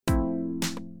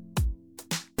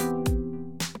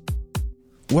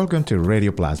Welcome to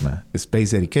Radio Plasma, a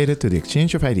space dedicated to the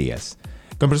exchange of ideas.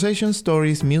 Conversations,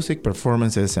 stories, music,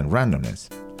 performances, and randomness.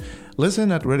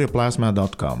 Listen at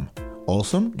radioplasma.com.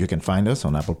 Also, you can find us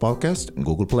on Apple Podcasts,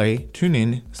 Google Play,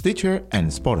 TuneIn, Stitcher, and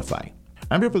Spotify.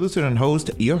 I'm your producer and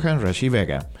host, Johan Rashi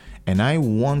Vega, and I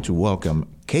want to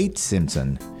welcome Cait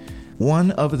Simpson,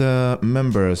 one of the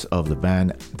members of the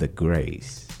band The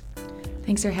Greys.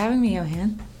 Thanks for having me,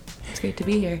 Johan. It's great to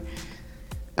be here.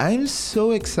 I'm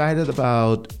so excited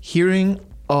about hearing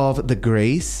of The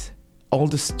Greys, all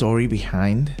the story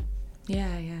behind.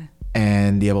 Yeah.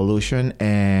 And the evolution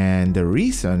and the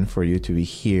reason for you to be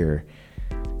here.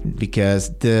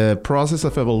 Because the process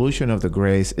of evolution of The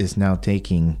Greys is now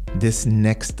taking this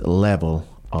next level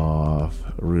of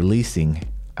releasing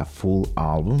a full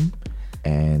album.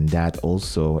 And that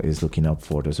also is looking up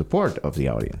for the support of the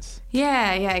audience.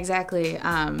 Yeah, exactly.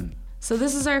 So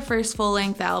this is our first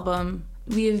full-length album.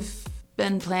 We've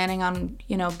been planning on,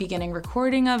 beginning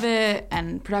recording of it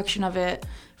and production of it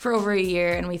for over a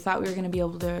year, and we thought we were going to be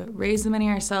able to raise the money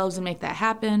ourselves and make that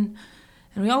happen.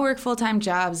 And we all work full-time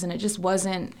jobs, and it just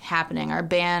wasn't happening. Our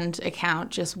band account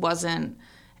just wasn't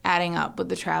adding up with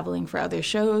the traveling for other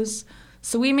shows.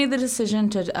 So we made the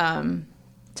decision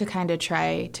to kind of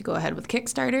try to go ahead with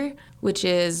Kickstarter, which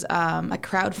is a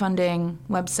crowdfunding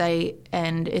website,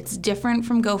 and it's different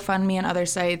from GoFundMe and other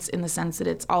sites in the sense that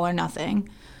it's all or nothing.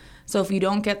 So if you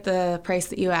don't get the price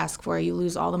that you ask for, you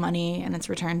lose all the money, and it's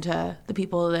returned to the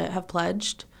people that have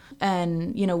pledged.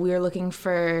 And, we are looking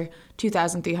for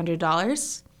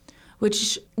 $2,300,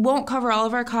 which won't cover all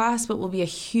of our costs, but will be a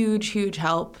huge, huge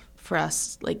help for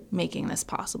us, making this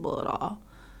possible at all.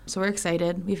 So we're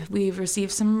excited. We've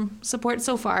received some support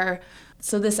so far.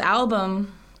 So this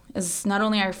album is not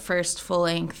only our first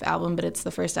full-length album, but it's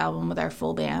the first album with our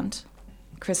full band.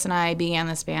 Chris and I began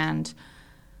this band.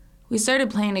 We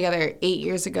started playing together 8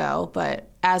 years ago, but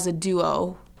as a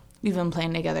duo, we've been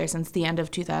playing together since the end of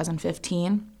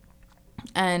 2015.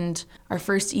 And our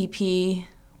first EP,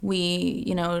 we,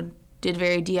 did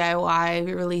very DIY.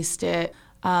 We released it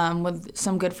with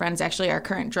some good friends. Actually, our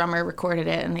current drummer recorded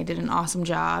it, and they did an awesome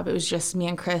job. It was just me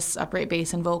and Chris, upright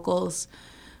bass and vocals.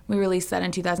 We released that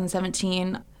in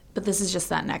 2017, but this is just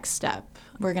that next step.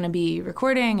 We're going to be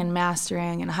recording and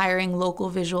mastering and hiring local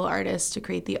visual artists to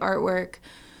create the artwork.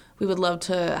 We would love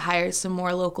to hire some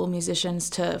more local musicians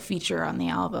to feature on the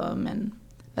album, and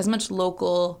as much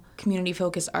local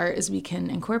community-focused art as we can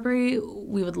incorporate,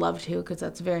 we would love to, because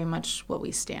that's very much what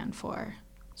we stand for.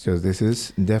 So this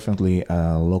is definitely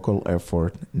a local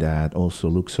effort that also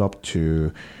looks up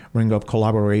to bring up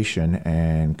collaboration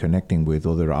and connecting with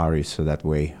other artists, so that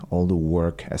way all the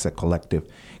work as a collective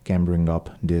can bring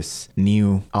up this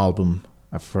new album,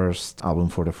 a first album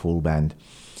for the full band.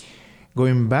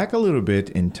 Going back a little bit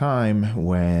in time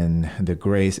when the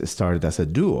Greys started as a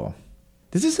duo,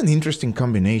 this is an interesting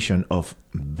combination of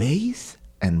bass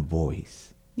and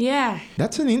voice. Yeah.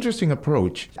 That's an interesting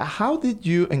approach. How did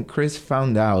you and Chris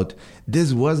found out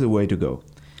this was the way to go?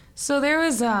 So there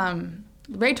was,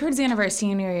 right towards the end of our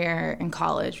senior year in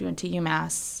college, we went to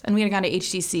UMass, and we had gone to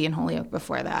HTC in Holyoke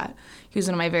before that. He was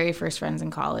one of my very first friends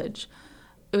in college.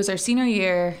 It was our senior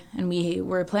year, and we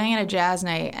were playing at a jazz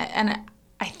night, and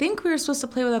I think we were supposed to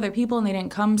play with other people, and they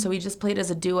didn't come, so we just played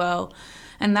as a duo.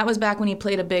 And that was back when he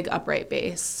played a big upright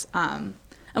bass.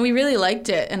 And we really liked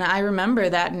it. And I remember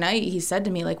that night he said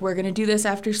to me, we're going to do this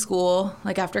after school,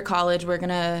 after college, we're going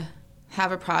to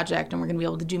have a project and we're going to be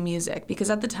able to do music.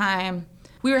 Because at the time,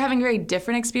 we were having very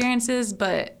different experiences.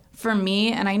 But for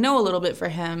me, and I know a little bit for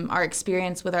him, our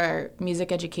experience with our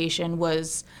music education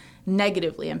was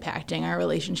negatively impacting our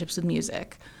relationships with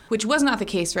music, which was not the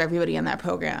case for everybody in that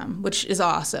program, which is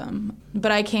awesome.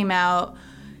 But I came out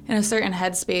in a certain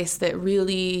headspace that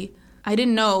really, I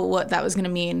didn't know what that was going to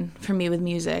mean for me with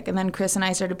music. And then Chris and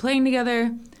I started playing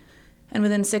together. And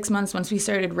within 6 months, once we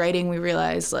started writing, we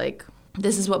realized,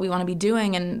 this is what we want to be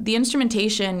doing. And the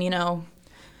instrumentation,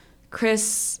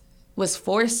 Chris was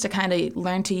forced to kind of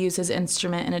learn to use his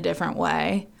instrument in a different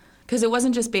way. Because it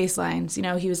wasn't just bass lines.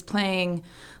 He was playing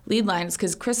lead lines.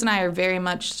 Because Chris and I are very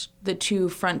much the two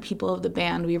front people of the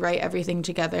band. We write everything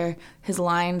together. His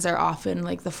lines are often,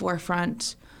 the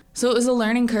forefront. So it was a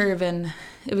learning curve, and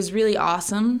it was really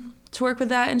awesome to work with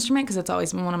that instrument because it's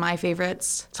always been one of my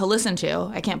favorites to listen to.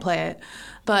 I can't play it.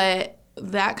 But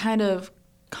that kind of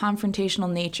confrontational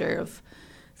nature of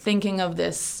thinking of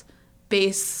this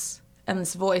bass and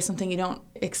this voice, something you don't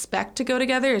expect to go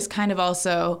together, is kind of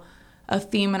also a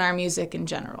theme in our music in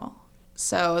general.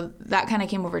 So that kind of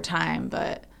came over time,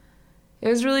 but it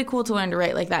was really cool to learn to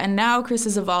write like that. And now Chris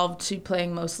has evolved to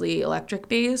playing mostly electric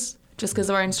bass just because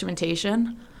of our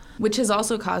instrumentation. which has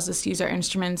also caused us to use our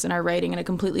instruments and our writing in a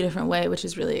completely different way, which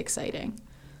is really exciting.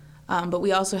 But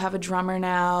we also have a drummer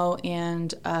now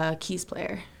and a keys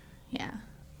player. Yeah.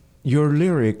 Your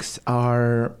lyrics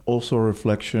are also a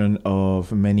reflection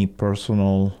of many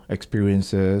personal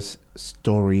experiences,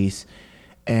 stories,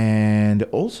 and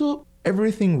also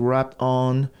everything wrapped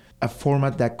on a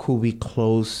format that could be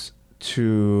close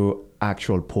to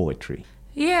actual poetry.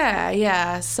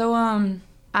 Yeah. So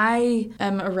I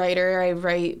am a writer. I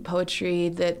write poetry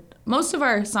that most of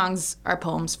our songs are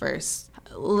poems first.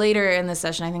 Later in the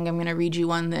session, I think I'm going to read you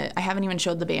one that I haven't even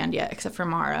showed the band yet, except for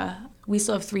Mara. We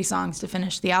still have 3 songs to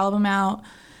finish the album out.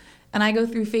 And I go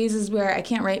through phases where I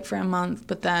can't write for a month,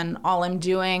 but then all I'm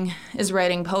doing is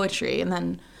writing poetry. And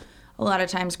then a lot of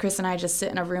times Chris and I just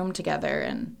sit in a room together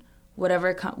and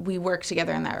we work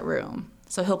together in that room.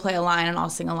 So he'll play a line and I'll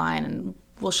sing a line and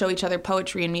we'll show each other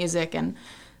poetry and music and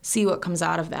see what comes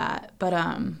out of that. But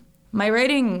my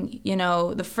writing,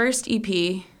 the first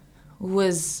EP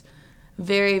was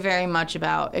very, very much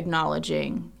about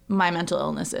acknowledging my mental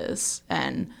illnesses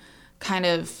and kind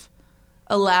of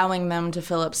allowing them to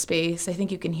fill up space. I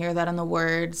think you can hear that in the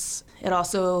words. It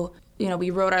also,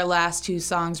 we wrote our last 2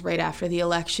 songs right after the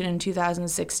election in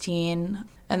 2016.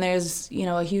 And there's,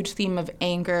 a huge theme of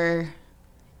anger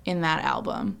in that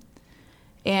album.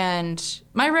 And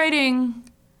my writing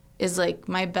is like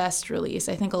my best release.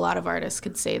 I think a lot of artists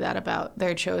could say that about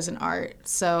their chosen art.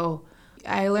 So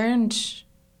I learned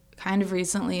kind of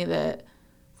recently that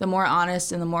the more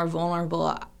honest and the more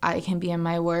vulnerable I can be in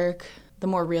my work, the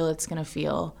more real it's going to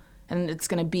feel. And it's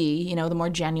going to be, the more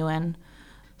genuine.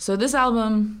 So this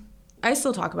album, I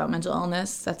still talk about mental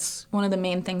illness. That's one of the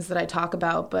main things that I talk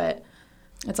about, but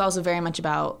it's also very much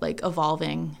about like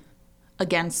evolving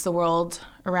against the world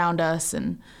around us.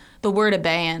 And the word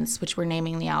abeyance, which we're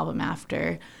naming the album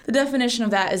after, the definition of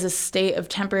that is a state of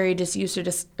temporary disuse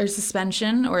or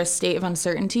suspension or a state of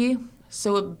uncertainty.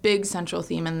 So a big central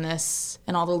theme in this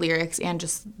and all the lyrics and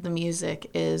just the music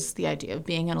is the idea of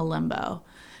being in a limbo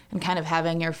and kind of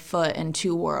having your foot in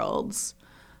 2 worlds.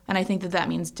 And I think that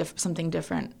means something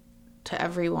different to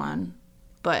everyone,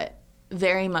 but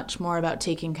very much more about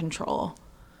taking control.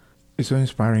 It's so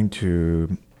inspiring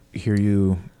to hear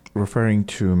you referring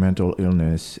to mental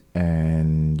illness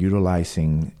and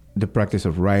utilizing the practice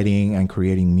of writing and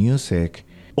creating music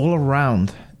all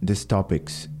around these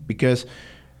topics, because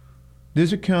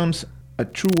this becomes a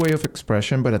true way of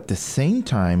expression, but at the same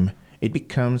time, it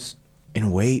becomes, in a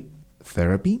way,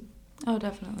 therapy. Oh,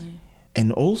 definitely.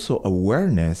 And also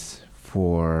awareness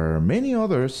for many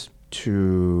others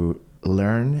to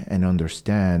learn and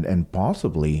understand and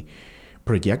possibly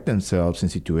project themselves in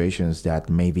situations that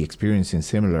may be experiencing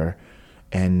similar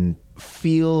and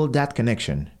feel that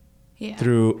connection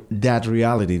through that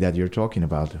reality that you're talking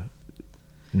about.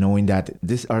 Knowing that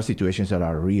these are situations that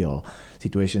are real,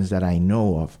 situations that I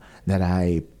know of, that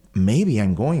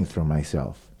I'm going through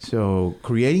myself. So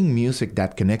creating music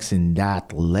that connects in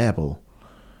that level,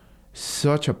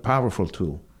 such a powerful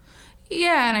tool.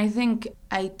 Yeah, and I think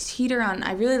I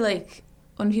really like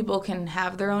when people can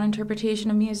have their own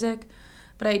interpretation of music,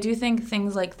 but I do think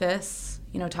things like this,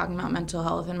 talking about mental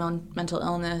health and mental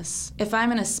illness, if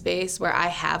I'm in a space where I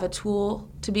have a tool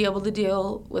to be able to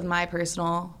deal with my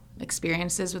personal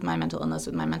experiences with my mental illness,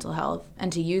 with my mental health,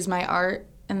 and to use my art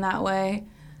in that way,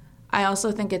 I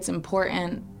also think it's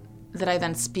important that I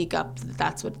then speak up that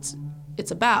that's what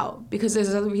it's about, because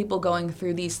there's other people going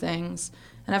through these things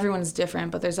and everyone's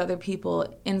different, but there's other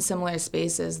people in similar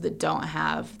spaces that don't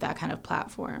have that kind of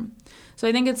platform. So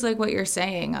I think it's like what you're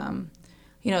saying,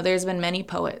 there's been many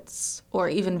poets or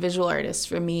even visual artists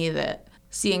for me that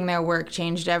seeing their work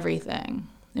changed everything.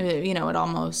 It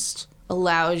almost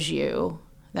allows you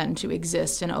then to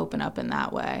exist and open up in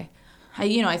that way.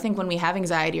 I think when we have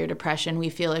anxiety or depression, we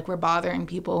feel like we're bothering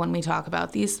people when we talk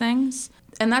about these things.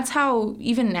 And that's how,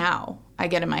 even now, I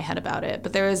get in my head about it.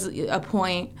 But there is a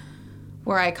point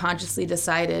where I consciously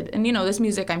decided, and this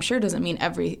music I'm sure doesn't mean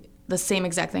the same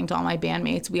exact thing to all my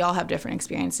bandmates. We all have different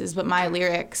experiences. But my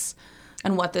lyrics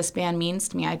and what this band means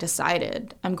to me, I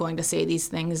decided I'm going to say these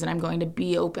things and I'm going to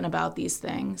be open about these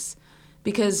things.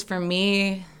 Because for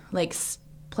me, like,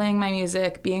 playing my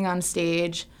music, being on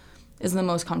stage is the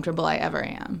most comfortable I ever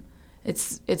am.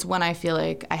 It's when I feel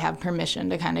like I have permission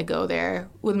to kind of go there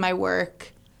with my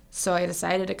work. So I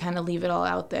decided to kind of leave it all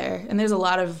out there. And there's a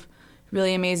lot of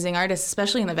really amazing artists,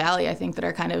 especially in the Valley, I think, that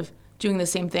are kind of doing the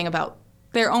same thing about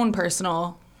their own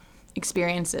personal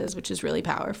experiences, which is really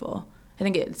powerful. I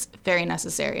think it's very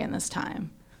necessary in this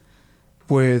time.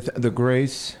 With the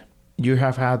Greys, you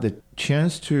have had the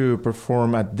chance to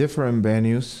perform at different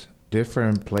venues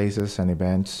different places and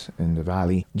events in the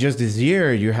Valley. Just this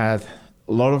year, you had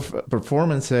a lot of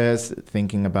performances,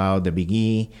 thinking about the Big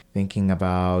E, thinking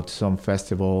about some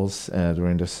festivals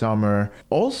during the summer.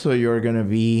 Also, you're going to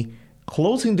be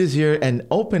closing this year and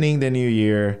opening the new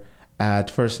year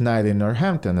at First Night in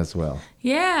Northampton as well.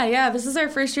 Yeah. This is our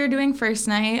first year doing First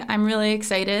Night. I'm really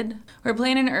excited. We're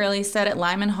playing an early set at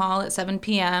Lyman Hall at 7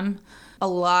 p.m. A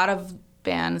lot of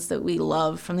bands that we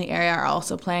love from the area are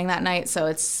also playing that night. So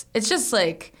it's just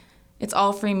like, it's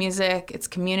all free music. It's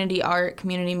community art,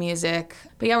 community music.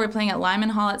 But yeah, we're playing at Lyman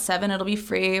Hall at 7. It'll be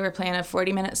free. We're playing a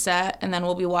 40-minute set, and then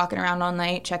we'll be walking around all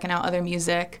night checking out other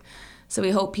music. So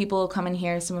we hope people will come and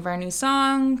hear some of our new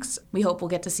songs. We hope we'll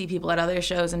get to see people at other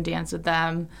shows and dance with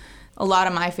them. A lot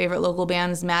of my favorite local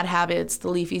bands, Mad Habits, The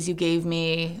Leafies You Gave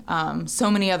Me,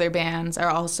 so many other bands are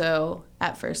also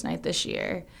at First Night this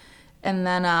year. And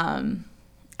then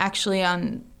actually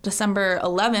on December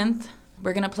 11th,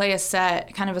 we're going to play a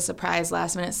set, kind of a surprise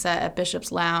last-minute set at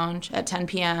Bishop's Lounge at 10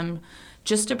 p.m.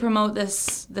 just to promote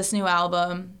this new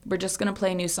album. We're just going to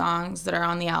play new songs that are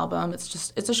on the album.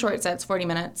 It's a short set, it's 40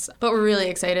 minutes. But we're really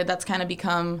excited. That's kind of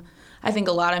become, I think,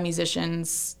 a lot of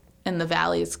musicians in the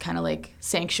Valley's kind of like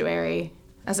sanctuary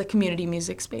as a community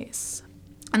music space.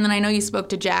 And then I know you spoke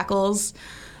to Jakals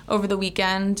over the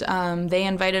weekend. They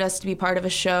invited us to be part of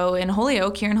a show in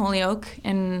Holyoke, here in Holyoke,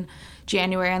 in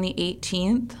January on the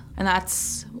 18th. And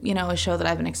that's, a show that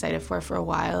I've been excited for a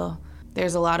while.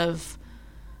 There's a lot of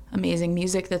amazing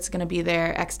music that's going to be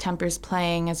there. X-Temper's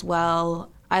playing as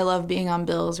well. I love being on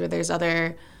bills where there's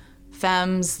other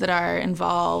femmes that are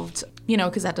involved,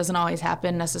 because that doesn't always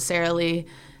happen necessarily.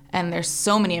 And there's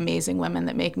so many amazing women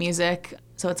that make music.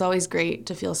 So it's always great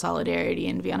to feel solidarity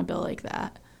and be on a bill like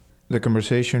that. The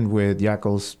conversation with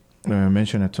Jakals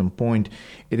mentioned at some point,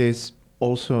 it is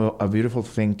also a beautiful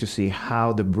thing to see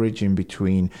how the bridging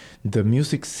between the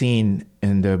music scene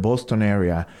in the Boston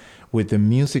area with the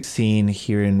music scene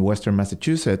here in Western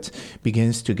Massachusetts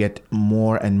begins to get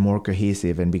more and more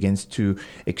cohesive and begins to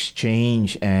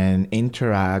exchange and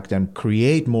interact and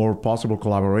create more possible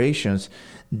collaborations.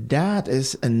 That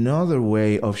is another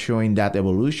way of showing that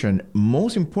evolution,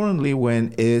 most importantly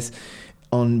when is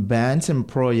on bands and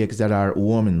projects that are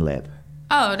woman-led.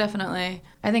 Oh, definitely.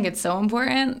 I think it's so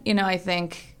important. I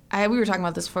think, we were talking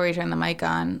about this before we turned the mic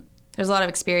on. There's a lot of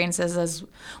experiences as,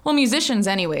 musicians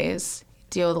anyways,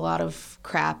 deal with a lot of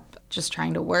crap just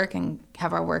trying to work and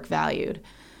have our work valued.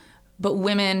 But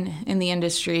women in the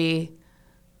industry,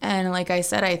 and like I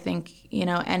said, I think,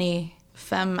 any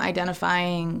femme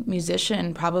identifying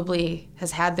musician probably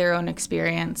has had their own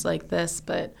experience like this.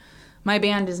 But my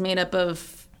band is made up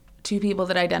of 2 people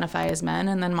that identify as men,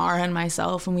 and then Mara and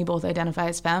myself, and we both identify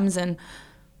as femmes. And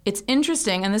it's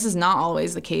interesting, and this is not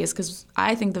always the case, because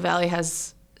I think the Valley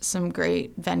has some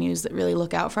great venues that really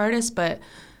look out for artists, but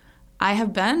I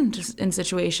have been just in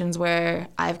situations where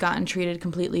I've gotten treated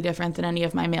completely different than any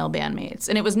of my male bandmates.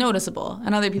 And it was noticeable,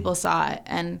 and other people saw it.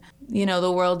 And,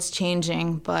 the world's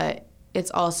changing, but it's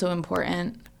also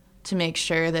important to make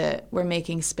sure that we're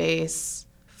making space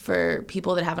for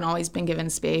people that haven't always been given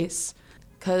space.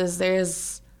 Because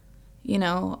there's,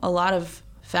 a lot of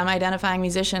femme-identifying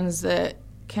musicians that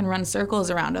can run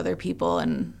circles around other people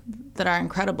and that are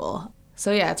incredible.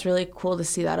 So yeah, it's really cool to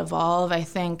see that evolve. I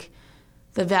think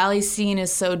the Valley scene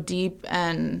is so deep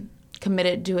and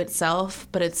committed to itself,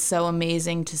 but it's so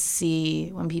amazing to see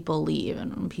when people leave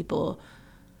and when people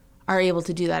are able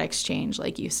to do that exchange,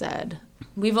 like you said.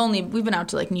 We've been out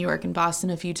to like New York and Boston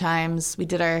a few times. We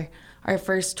did our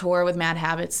first tour with Mad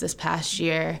Habits this past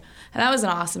year, and that was an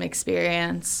awesome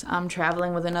experience,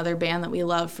 traveling with another band that we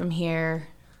love from here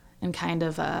and kind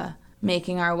of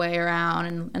making our way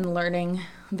around and learning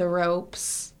the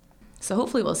ropes. So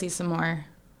hopefully we'll see some more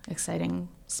exciting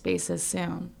spaces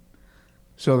soon.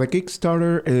 So the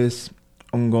Kickstarter is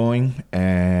ongoing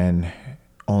and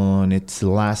on its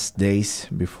last days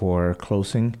before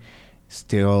closing,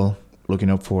 still looking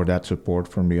up for that support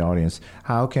from the audience.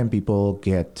 How can people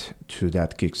get to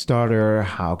that Kickstarter?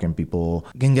 How can people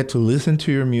get to listen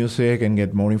to your music and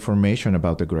get more information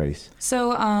about the Greys?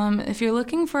 So if you're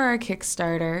looking for our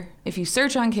Kickstarter, if you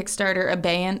search on Kickstarter,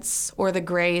 Abeyance or The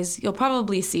Greys, you'll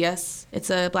probably see us. It's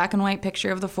a black and white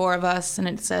picture of the 4 of us, and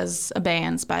it says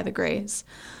Abeyance by The Greys.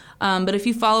 But if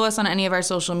you follow us on any of our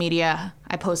social media,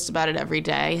 I post about it every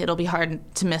day. It'll be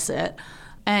hard to miss it.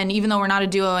 And even though we're not a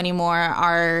duo anymore,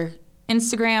 our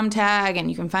Instagram tag, and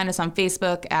you can find us on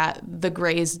Facebook at The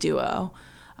Greys Duo.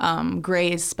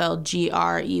 Greys spelled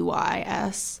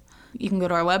Greys. You can go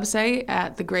to our website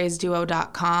at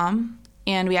thegreysduo.com.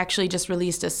 And we actually just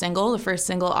released a single, the first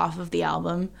single off of the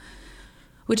album,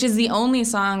 which is the only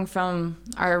song from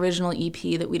our original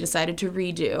EP that we decided to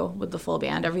redo with the full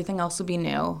band. Everything else will be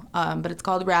new, but it's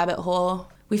called Rabbit Hole.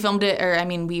 We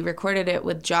we recorded it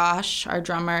with Josh, our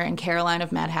drummer, and Caroline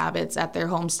of Mad Habits at their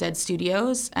Homestead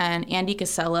Studios, and Andy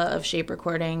Casella of Shape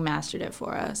Recording mastered it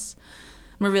for us.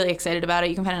 We're really excited about it.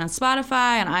 You can find it on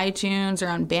Spotify, on iTunes, or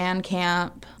on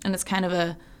Bandcamp, and it's kind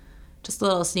of just a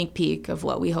little sneak peek of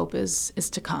what we hope is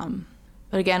to come.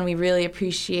 But again, we really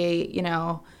appreciate,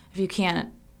 if you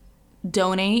can't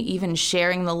donate, even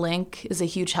sharing the link is a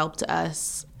huge help to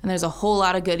us. And there's a whole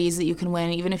lot of goodies that you can win.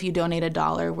 Even if you donate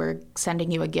 $1, we're sending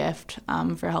you a gift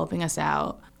for helping us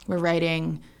out.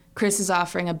 Chris is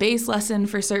offering a bass lesson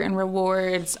for certain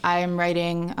rewards. I'm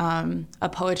writing a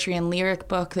poetry and lyric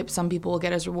book that some people will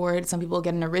get as rewards. Some people will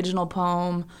get an original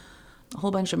poem, a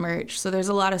whole bunch of merch. So there's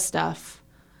a lot of stuff.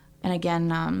 And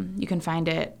again, you can find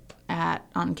it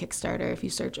on Kickstarter if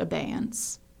you search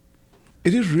Abeyance.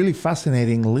 It is really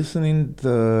fascinating listening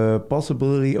the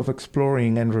possibility of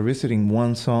exploring and revisiting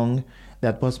one song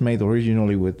that was made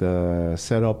originally with the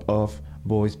setup of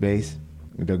voice bass,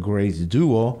 the Greys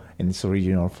duo in its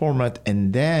original format,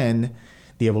 and then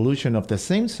the evolution of the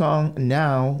same song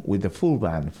now with the full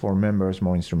band, 4 members,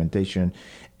 more instrumentation,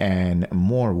 and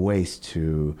more ways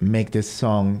to make this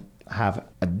song have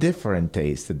a different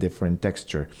taste, a different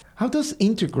texture. How does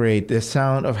integrate the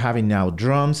sound of having now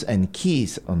drums and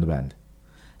keys on the band?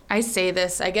 I say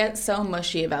this, I get so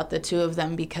mushy about the two of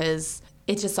them because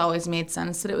it just always made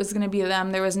sense that it was going to be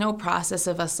them. There was no process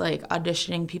of us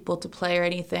auditioning people to play or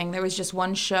anything. There was just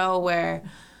one show where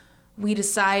we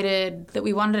decided that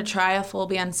we wanted to try a full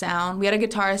band sound. We had a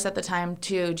guitarist at the time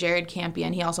too, Jared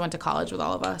Campion. He also went to college with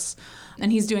all of us. And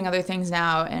he's doing other things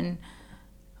now. And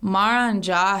Mara and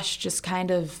Josh just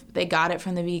they got it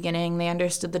from the beginning. They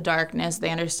understood the darkness. They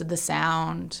understood the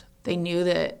sound. They knew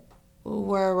that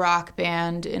we're a rock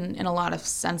band in a lot of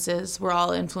senses. We're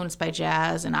all influenced by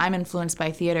jazz, and I'm influenced by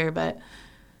theater, but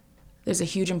there's a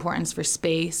huge importance for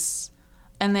space.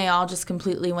 And they all just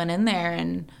completely went in there.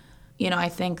 And, I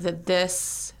think that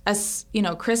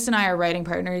Chris and I are writing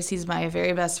partners. He's my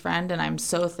very best friend, and I'm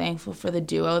so thankful for the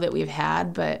duo that we've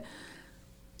had. But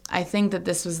I think that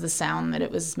this was the sound that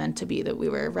it was meant to be that we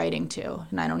were writing to,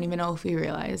 and I don't even know if we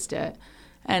realized it.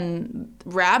 And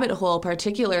Rabbit Hole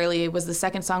particularly was the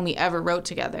second song we ever wrote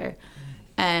together.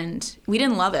 And we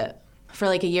didn't love it for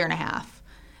a year and a half.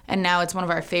 And now it's one of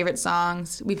our favorite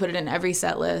songs. We put it in every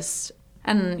set list.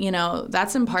 And,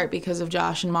 that's in part because of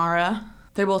Josh and Mara.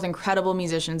 They're both incredible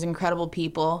musicians, incredible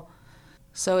people.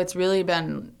 So it's really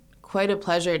been quite a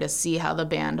pleasure to see how the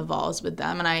band evolves with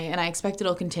them. And I expect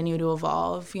it'll continue to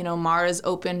evolve. Mara's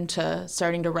open to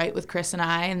starting to write with Chris and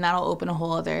I, and that'll open a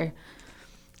whole other...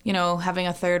 having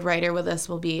a third writer with us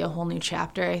will be a whole new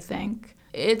chapter, I think.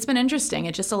 It's been interesting.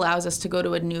 It just allows us to go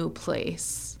to a new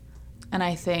place. And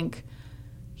I think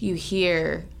you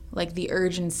hear, the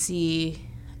urgency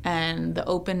and the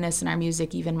openness in our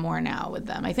music even more now with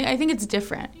them. I think it's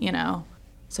different,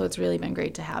 So it's really been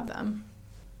great to have them.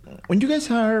 When you guys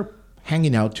are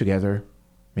hanging out together,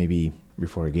 maybe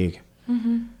before a gig,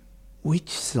 which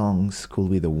songs could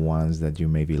be the ones that you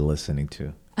may be listening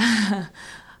to?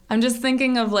 I'm just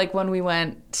thinking of when we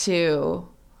went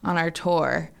on our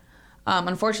tour.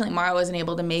 Unfortunately, Mara wasn't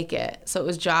able to make it, so it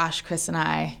was Josh, Chris, and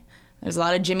I. There's a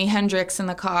lot of Jimi Hendrix in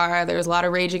the car. There was a lot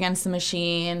of Rage Against the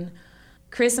Machine.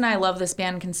 Chris and I love this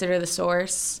band, Consider the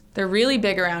Source. They're really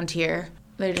big around here.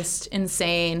 They're just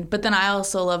insane. But then I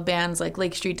also love bands like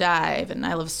Lake Street Dive, and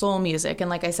I love soul music. And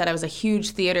like I said, I was a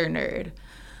huge theater nerd.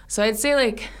 So I'd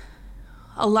say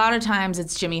a lot of times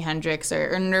it's Jimi Hendrix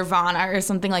or Nirvana or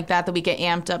something like that we get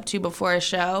amped up to before a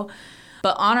show.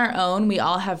 But on our own, we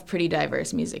all have pretty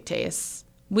diverse music tastes.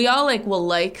 We all will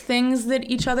like things that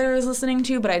each other is listening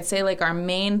to, but I'd say our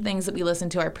main things that we listen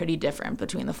to are pretty different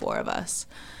between the four of us,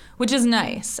 which is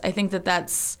nice. I think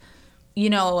that's,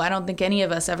 I don't think any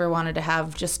of us ever wanted to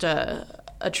have just a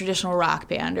traditional rock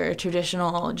band or a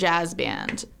traditional jazz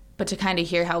band. But to kind of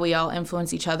hear how we all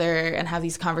influence each other and have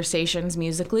these conversations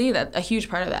musically, that a huge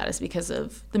part of that is because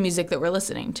of the music that we're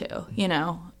listening to,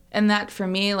 And that for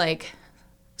me,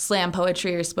 slam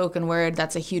poetry or spoken word,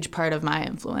 that's a huge part of my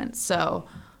influence. So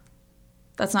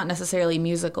that's not necessarily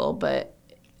musical, but,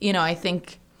 I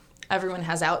think everyone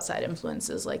has outside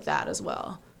influences like that as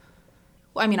well.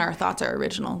 I mean, our thoughts are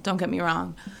original, don't get me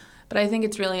wrong. But I think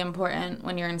it's really important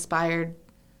when you're inspired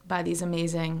by these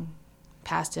amazing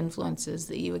past influences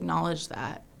that you acknowledge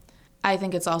that. I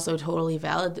think it's also totally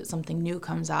valid that something new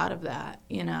comes out of that,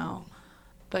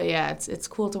 But yeah, it's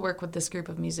cool to work with this group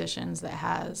of musicians that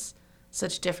has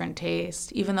such different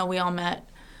taste, even though we all met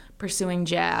pursuing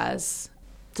jazz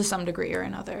to some degree or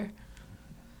another.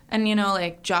 And,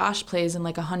 like Josh plays in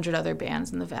like 100 other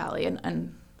bands in the Valley,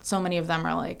 and so many of them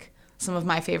are like some of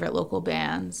my favorite local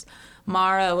bands.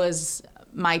 Mara was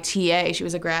my TA. She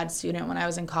was a grad student when I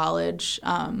was in college.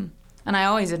 And I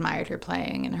always admired her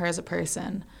playing and her as a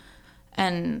person.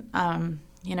 And,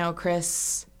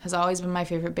 Chris has always been my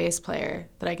favorite bass player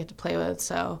that I get to play with.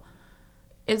 So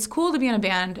it's cool to be in a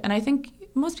band. And I think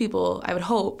most people, I would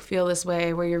hope, feel this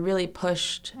way, where you're really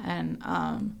pushed and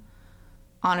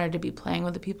honored to be playing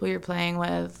with the people you're playing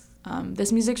with.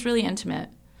 This music's really intimate.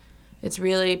 It's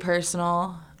really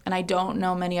personal. And I don't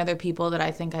know many other people that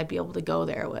I think I'd be able to go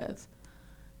there with.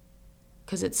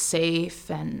 Because it's safe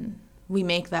and we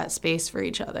make that space for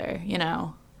each other,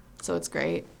 So it's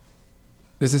great.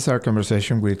 This is our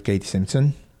conversation with Cait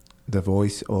Simpson, the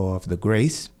voice of The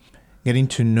Greys, getting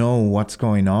to know what's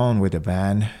going on with the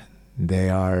band. They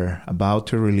are about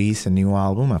to release a new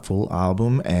album, a full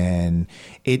album, and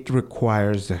it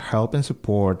requires the help and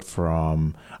support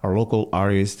from our local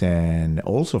artists and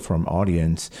also from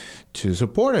audience to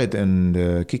support it in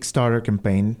the Kickstarter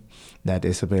campaign that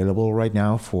is available right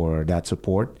now for that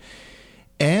support.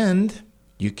 And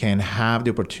you can have the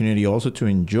opportunity also to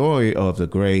enjoy of The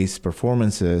Greys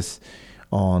performances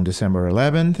on December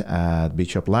 11th at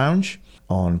Bishop Lounge,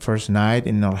 on First Night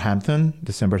in Northampton,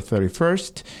 December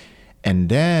 31st, and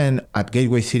then at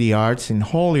Gateway City Arts in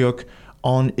Holyoke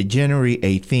on January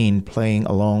 18th, playing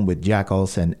along with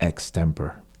Jakals and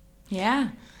Extemper. Yeah,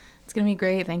 it's going to be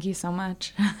great. Thank you so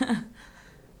much.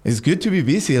 It's good to be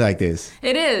busy like this.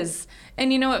 It is.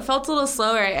 And it felt a little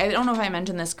slower. I don't know if I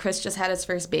mentioned this. Chris just had his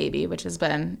first baby, which has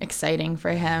been exciting for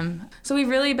him. So we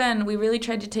really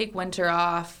tried to take winter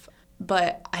off.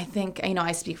 But I think,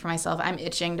 I speak for myself. I'm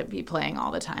itching to be playing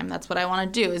all the time. That's what I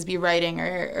want to do, is be writing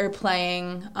or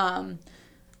playing.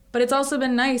 But it's also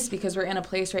been nice because we're in a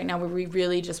place right now where we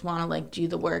really just want to do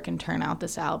the work and turn out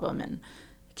this album and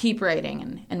keep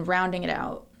writing and rounding it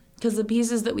out. Because the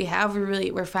pieces that we have,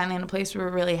 we're finally in a place where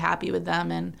we're really happy with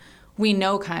them, and we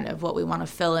know kind of what we want to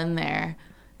fill in there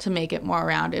to make it more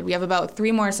rounded. We have about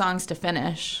 3 more songs to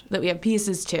finish that we have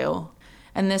pieces to.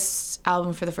 And this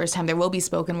album, for the first time, there will be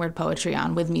spoken word poetry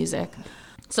on with music.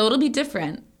 So it'll be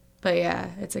different. But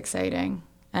yeah, it's exciting.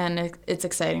 And it's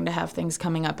exciting to have things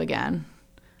coming up again.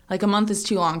 A month is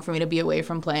too long for me to be away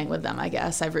from playing with them, I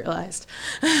guess, I've realized.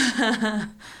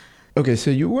 Okay,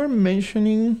 so you were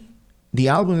mentioning the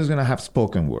album is going to have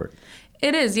spoken word.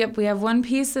 It is, yep. We have one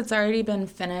piece that's already been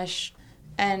finished.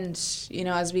 And,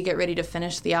 as we get ready to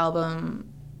finish the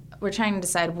album, we're trying to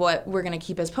decide what we're going to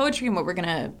keep as poetry and what we're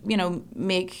going to,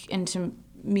 make into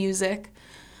music.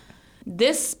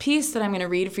 This piece that I'm going to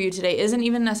read for you today isn't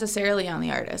even necessarily on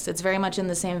the artist. It's very much in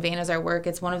the same vein as our work.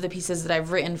 It's one of the pieces that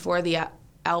I've written for the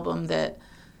album that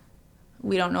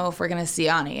we don't know if we're going to see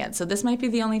on it yet. So this might be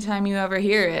the only time you ever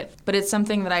hear it. But it's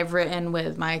something that I've written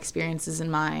with my experiences in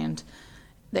mind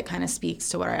that kind of speaks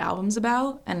to what our album's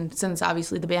about. And since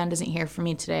obviously the band isn't here for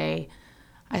me today,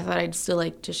 I thought I'd still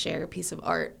like to share a piece of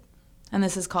art. And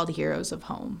this is called Heroes of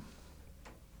Home.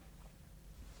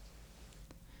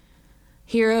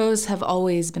 Heroes have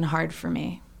always been hard for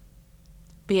me.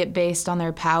 Be it based on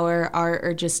their power, art,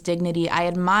 or just dignity, I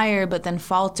admire but then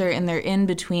falter in their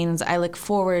in-betweens. I look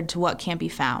forward to what can't be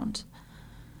found.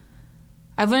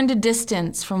 I've learned to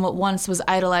distance from what once was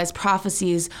idolized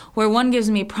prophecies. Where one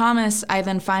gives me promise, I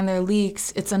then find their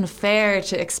leaks. It's unfair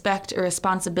to expect a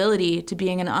responsibility to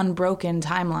being an unbroken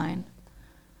timeline.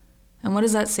 And what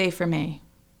does that say for me?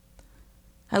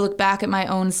 I look back at my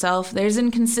own self. There's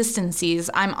inconsistencies.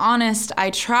 I'm honest.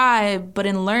 I try, but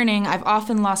in learning, I've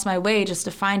often lost my way just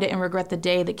to find it and regret the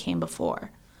day that came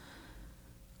before.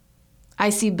 I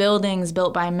see buildings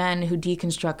built by men who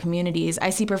deconstruct communities.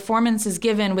 I see performances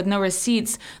given with no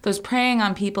receipts, those preying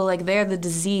on people like they're the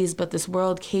disease, but this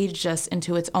world caged us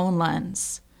into its own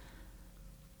lens.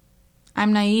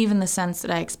 I'm naive in the sense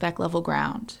that I expect level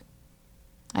ground.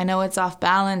 I know it's off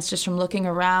balance just from looking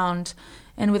around,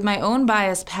 and with my own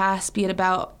bias past, be it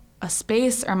about a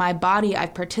space or my body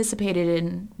I've participated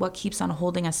in, what keeps on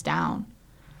holding us down.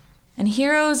 And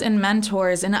heroes and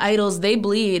mentors and idols, they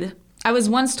bleed. I was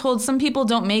once told some people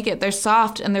don't make it, they're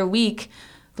soft and they're weak.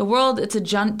 The world, it's a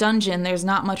dungeon, there's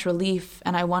not much relief,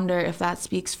 and I wonder if that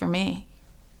speaks for me.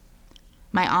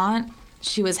 My aunt,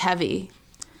 she was heavy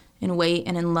in weight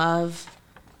and in love.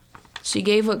 She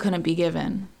gave what couldn't be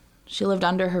given. She lived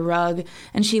under her rug,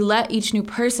 and she let each new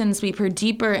person sweep her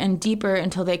deeper and deeper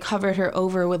until they covered her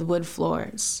over with wood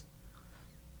floors.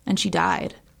 And she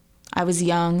died. I was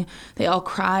young. They all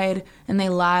cried, and they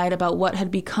lied about what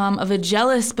had become of a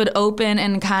jealous but open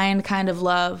and kind of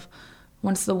love,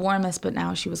 once the warmest, but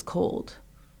now she was cold.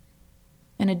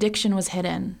 An addiction was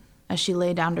hidden as she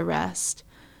lay down to rest.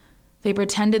 They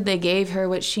pretended they gave her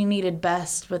what she needed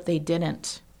best, but they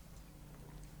didn't.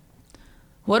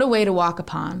 What a way to walk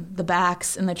upon the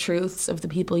backs and the truths of the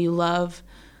people you love,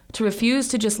 to refuse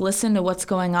to just listen to what's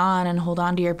going on and hold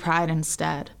on to your pride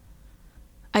instead.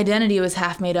 Identity was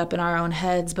half made up in our own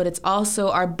heads, but it's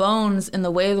also our bones in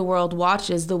the way the world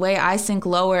watches, the way I sink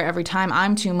lower every time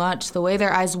I'm too much, the way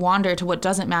their eyes wander to what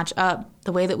doesn't match up,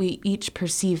 the way that we each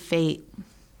perceive fate.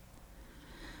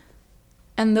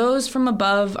 And those from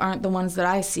above aren't the ones that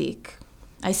I seek.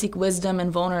 I seek wisdom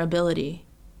and vulnerability.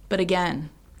 But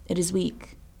again, it is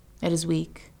weak. It is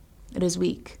weak. It is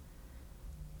weak.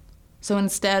 So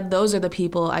instead, those are the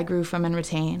people I grew from and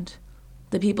retained.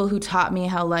 The people who taught me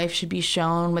how life should be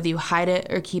shown, whether you hide it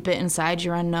or keep it inside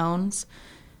your unknowns.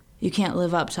 You can't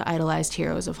live up to idolized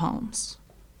heroes of homes.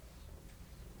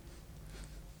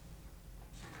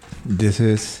 This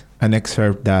is an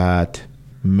excerpt that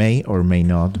may or may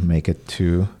not make it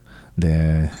to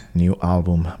the new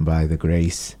album by The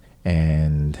Greys,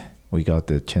 and we got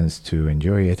the chance to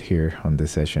enjoy it here on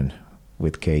this session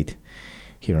with Cait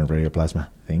here on Radio Plasma.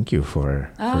 Thank you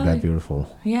for that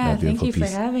beautiful thank you piece.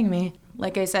 for having me.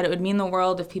 Like I said, it would mean the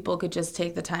world if people could just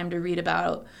take the time to read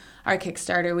about our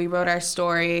Kickstarter. We wrote our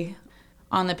story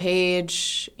on the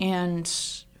page, and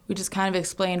we just kind of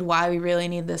explained why we really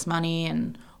need this money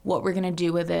and what we're going to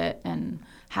do with it and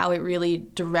how it really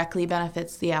directly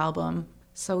benefits the album.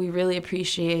 So we really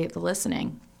appreciate the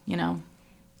listening, you know.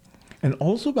 And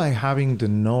also by having the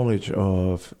knowledge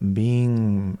of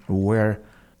being aware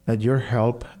that your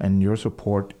help and your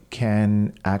support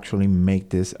can actually make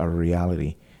this a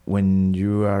reality. When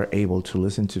you are able to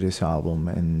listen to this album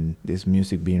and this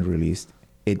music being released,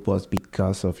 it was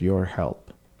because of your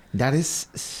help. That is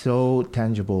so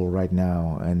tangible right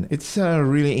now. And it's a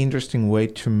really interesting way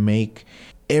to make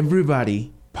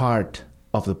everybody part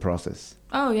of the process.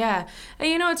 Oh, yeah. And,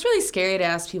 you know, it's really scary to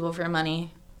ask people for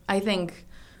money. I think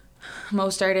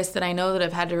most artists that I know that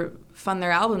have had to fund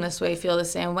their album this way feel the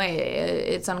same way.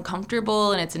 It's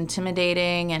uncomfortable and it's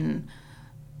intimidating, and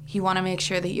you want to make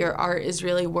sure that your art is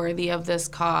really worthy of this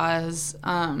cause.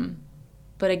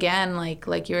 But again,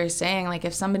 like you were saying, like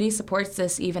if somebody supports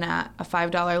this even at a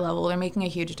 $5 level, they're making a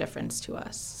huge difference to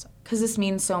us. Because this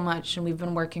means so much, and we've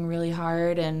been working really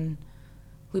hard, and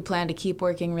we plan to keep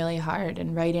working really hard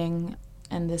and writing,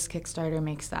 and this Kickstarter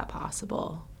makes that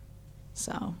possible.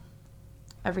 So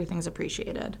everything's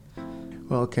appreciated.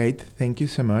 Well, Cait, thank you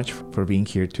so much for being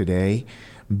here today.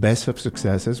 Best of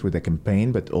successes with the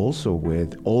campaign, but also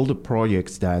with all the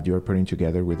projects that you're putting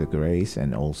together with the Greys,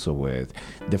 and also with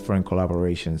different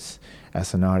collaborations.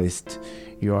 As an artist,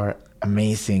 you are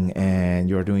amazing, and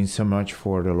you're doing so much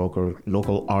for the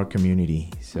local art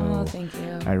community. So thank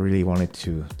you. I really wanted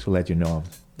to let you know.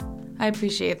 I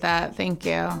appreciate that. Thank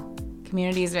you.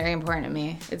 Community is very important to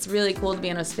me. It's really cool to be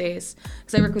in a space,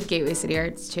 because I work with Gateway City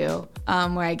Arts too,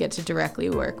 where I get to directly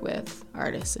work with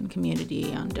artists and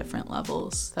community on different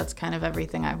levels. That's kind of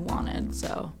everything I've wanted,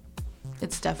 so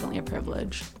it's definitely a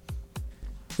privilege.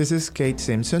 This is Cait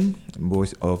Simpson,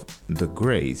 voice of The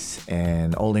Greys,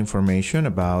 and all the information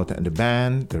about the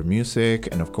band, their music,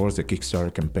 and of course the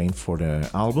Kickstarter campaign for the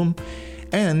album,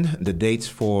 and the dates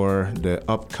for the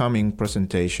upcoming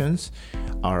presentations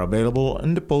are available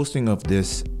in the posting of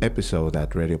this episode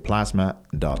at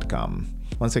radioplasma.com.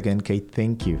 Once again, Cait,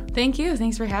 thank you. Thank you.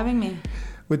 Thanks for having me.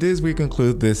 With this, we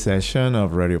conclude this session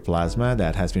of Radio Plasma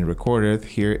that has been recorded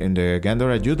here in the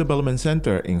Gandora Youth Development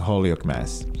Center in Holyoke,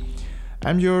 Mass.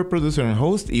 I'm your producer and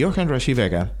host, Johan Rashi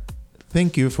Vega.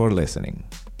 Thank you for listening.